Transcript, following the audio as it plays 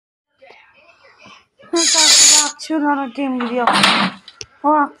to another game video.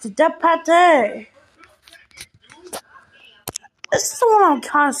 Rock the Dead Pate. This is the one I'm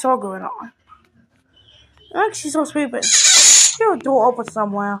kind of struggling on. Like she's so sweeping. She'll door open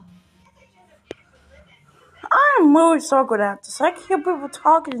somewhere. I'm really struggling at this. I can hear people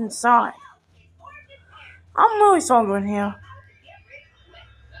talking inside. I'm really struggling here.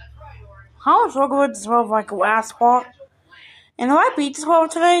 I'm struggling with this world like a last part. And if I beat this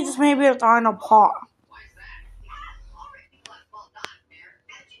world today, just maybe a final part.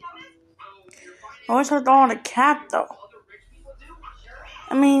 I wish I thought on a cat though.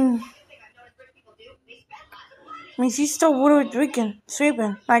 I mean, she's still literally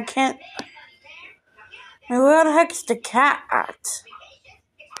sleeping. I can't. I mean, where the heck is the cat at?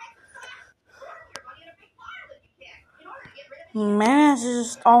 Man, it's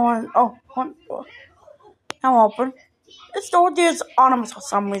just on. Oh, one door. I'm open. This door is anonymous for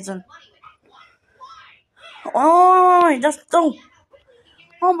some reason. Oh, wait, just don't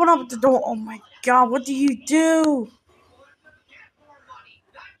open up the door. Oh my god, what do you do?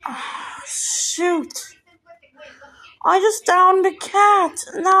 Oh, shoot. I just downed the cat.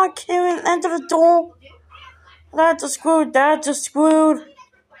 Now I can't even enter the door. That's just screwed. That's just screwed.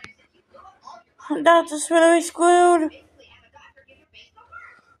 That's just really screwed.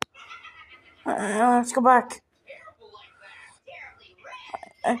 Let's go back.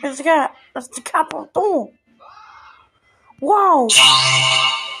 Here's the cat. That's the cat on the door. Wow.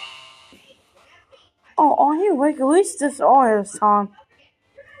 Oh, he awake at least this time.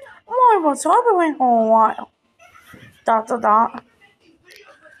 Oh my god, so I've been waiting for a while. ...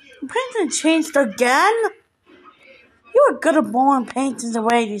 Painting changed again? You were good at blowing paintings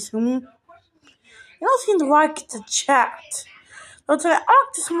away, you soon. You don't seem to like to chat. So today I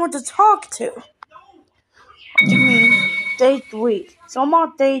asked someone to talk to. What do you mean? Day 3. So I'm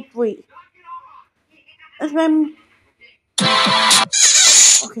on day 3. It's been...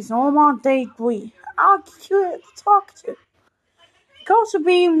 Okay, so I'm on day 3. I'll get you to talk to. Goals would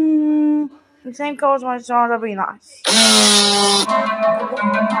be the same goals as my song, that'd be nice.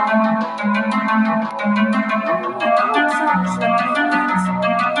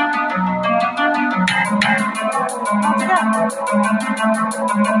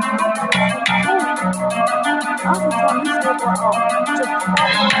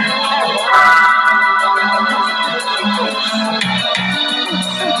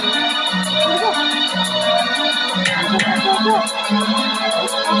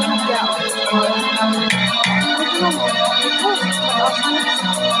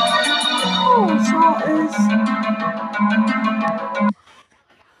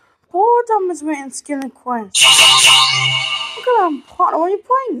 Boredom is written Skin and Quest. Look at that partner, what are you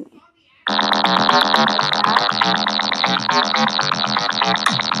playing?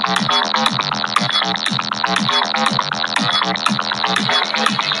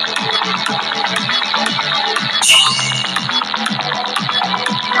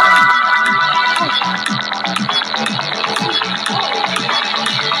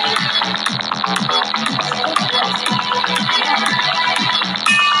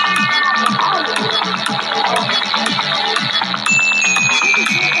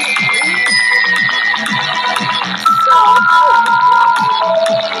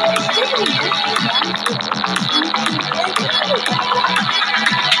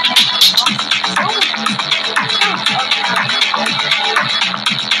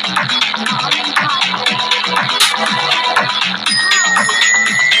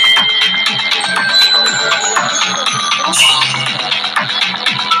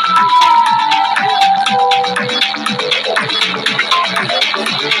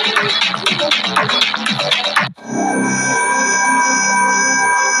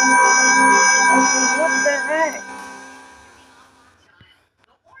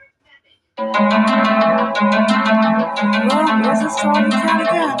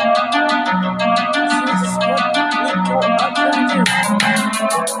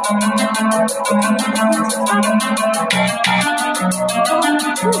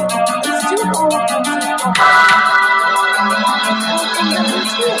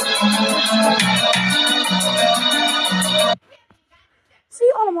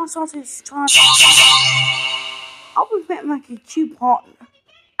 See all of my sausages trying to... I'll be fitting like a cute partner.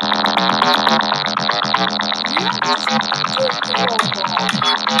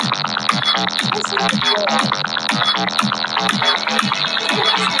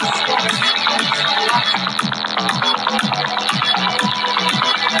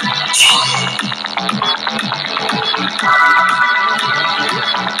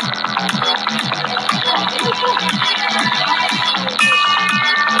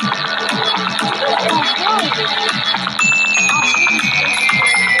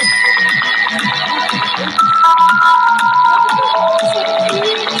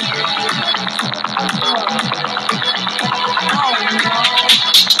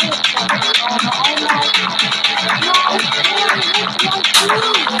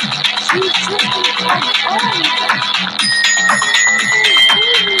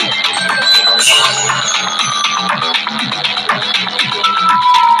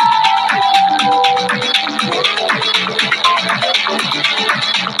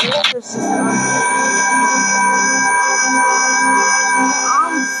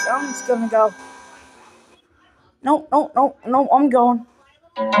 No, no, no, no, I'm going.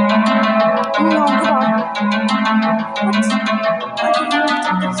 I'm going, goodbye. What? I didn't even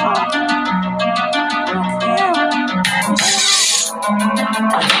talk this off. I don't care.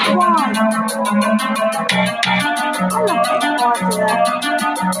 Why? I'm not paying for that.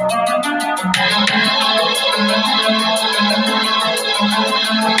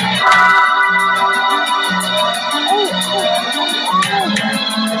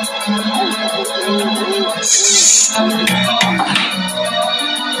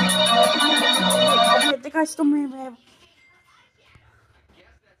 I think I still may have.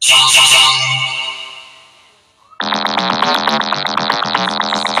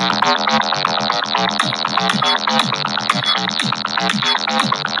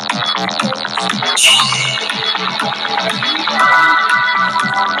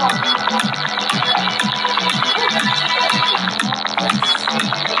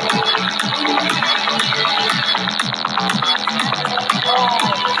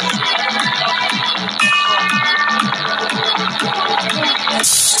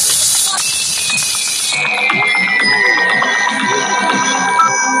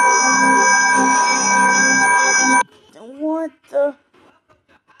 What the?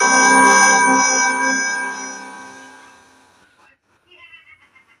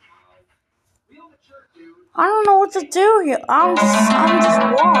 I don't know what to do here. I'm just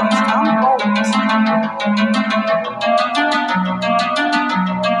lost. I'm lost.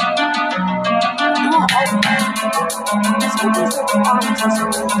 No, let's go do some comments or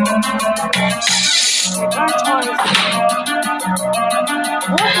something. We're gonna try this.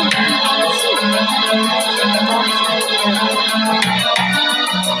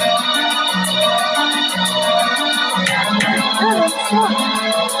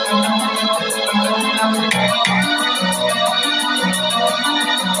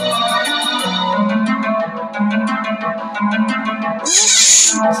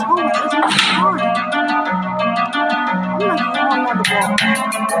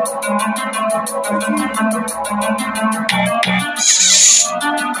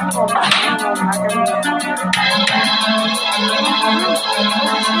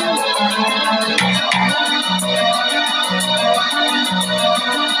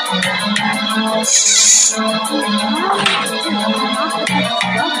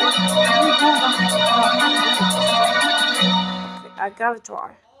 I gotta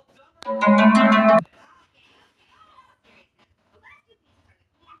try.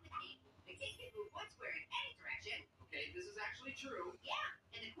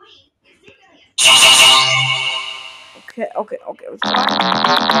 Okay. Let's try.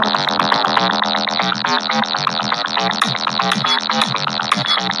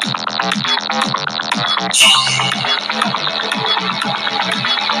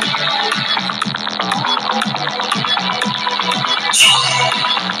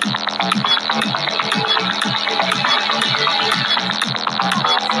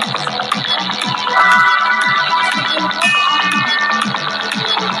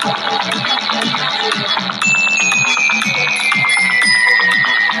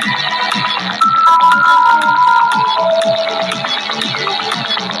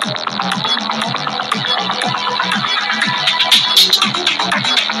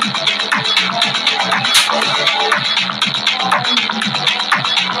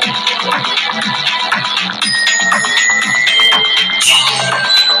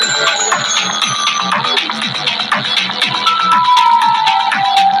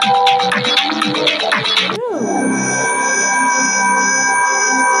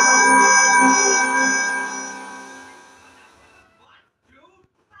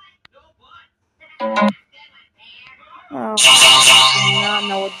 Oh, I do not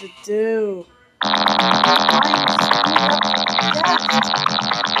know what to do.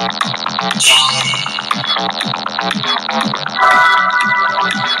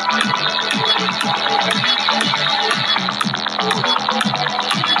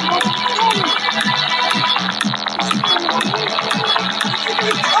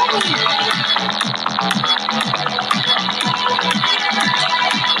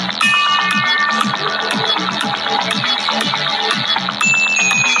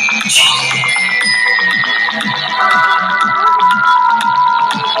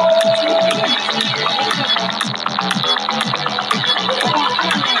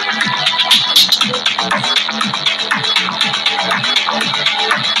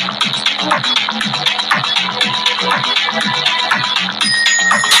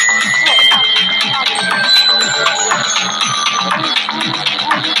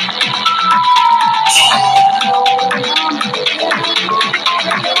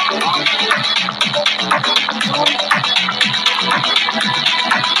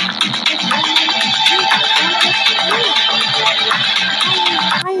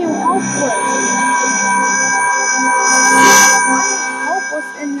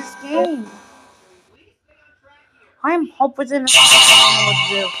 cope with him. I don't know what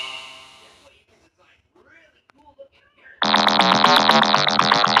to do.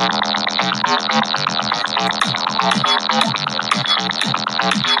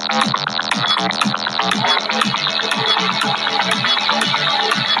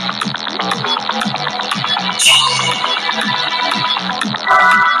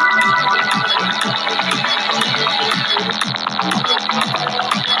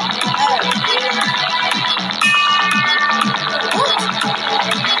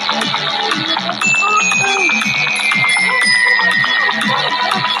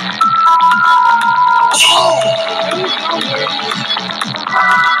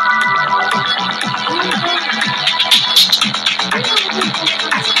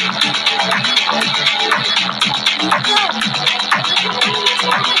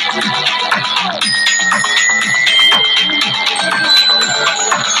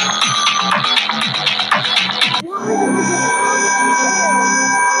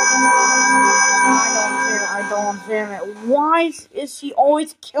 I don't understand it. Why is she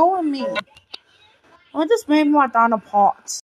always killing me? I just made my down a pot.